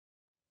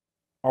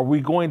Are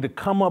we going to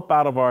come up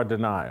out of our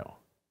denial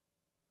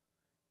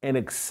and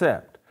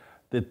accept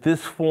that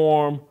this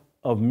form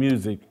of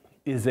music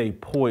is a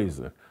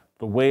poison?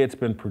 The way it's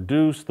been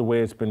produced, the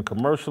way it's been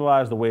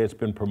commercialized, the way it's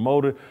been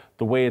promoted,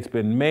 the way it's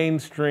been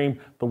mainstream,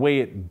 the way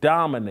it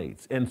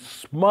dominates and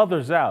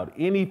smothers out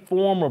any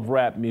form of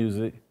rap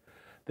music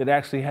that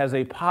actually has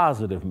a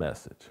positive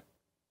message.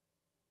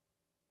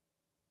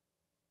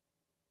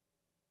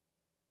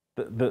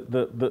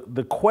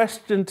 The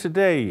question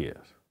today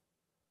is,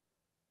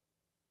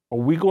 are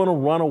we going to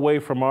run away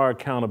from our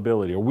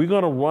accountability? Are we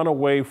going to run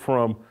away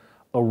from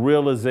a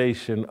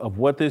realization of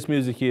what this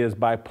music is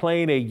by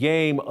playing a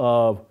game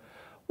of,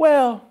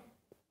 well,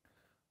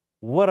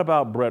 what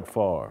about Brett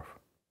Favre?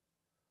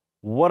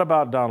 What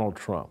about Donald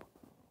Trump?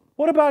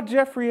 What about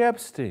Jeffrey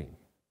Epstein?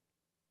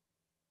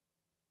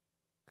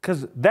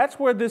 Because that's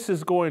where this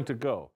is going to go.